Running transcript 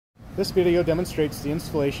This video demonstrates the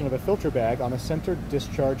installation of a filter bag on a center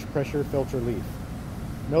discharge pressure filter leaf.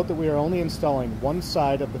 Note that we are only installing one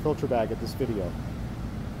side of the filter bag at this video.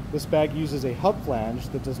 This bag uses a hub flange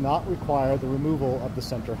that does not require the removal of the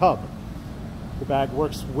center hub. The bag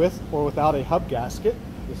works with or without a hub gasket.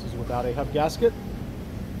 This is without a hub gasket,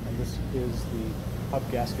 and this is the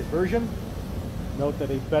hub gasket version. Note that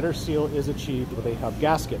a better seal is achieved with a hub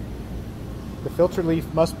gasket. The filter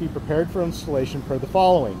leaf must be prepared for installation per the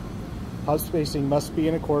following. Hub spacing must be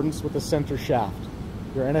in accordance with the center shaft.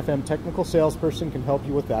 Your NFM technical salesperson can help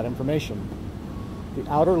you with that information. The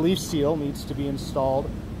outer leaf seal needs to be installed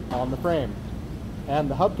on the frame, and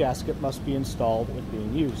the hub gasket must be installed if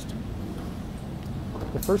being used.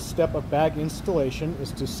 The first step of bag installation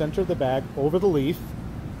is to center the bag over the leaf,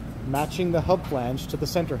 matching the hub flange to the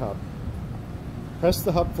center hub. Press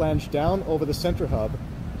the hub flange down over the center hub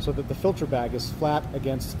so that the filter bag is flat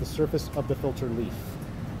against the surface of the filter leaf.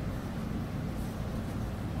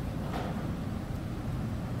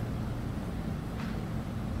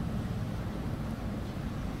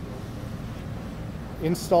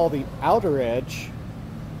 Install the outer edge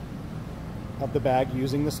of the bag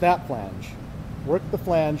using the snap flange. Work the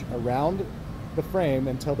flange around the frame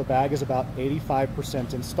until the bag is about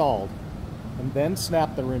 85% installed, and then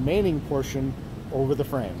snap the remaining portion over the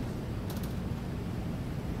frame.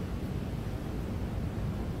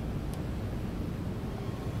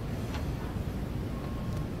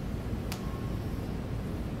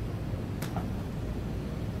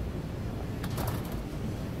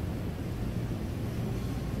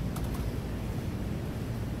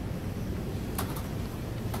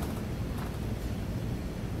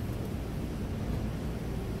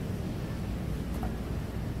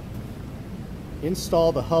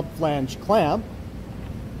 Install the hub flange clamp,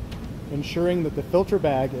 ensuring that the filter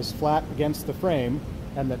bag is flat against the frame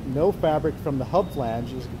and that no fabric from the hub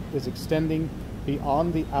flange is extending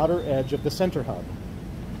beyond the outer edge of the center hub.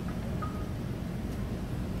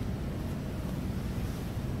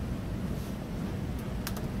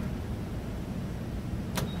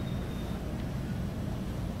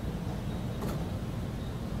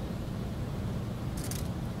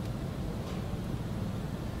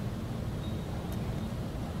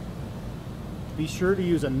 Be sure to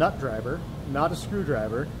use a nut driver, not a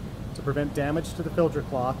screwdriver, to prevent damage to the filter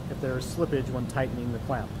cloth if there is slippage when tightening the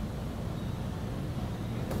clamp.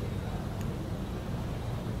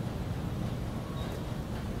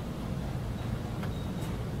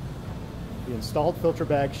 The installed filter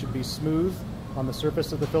bag should be smooth on the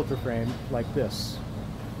surface of the filter frame like this.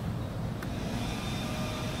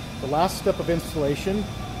 The last step of installation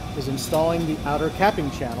is installing the outer capping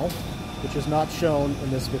channel, which is not shown in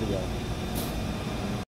this video.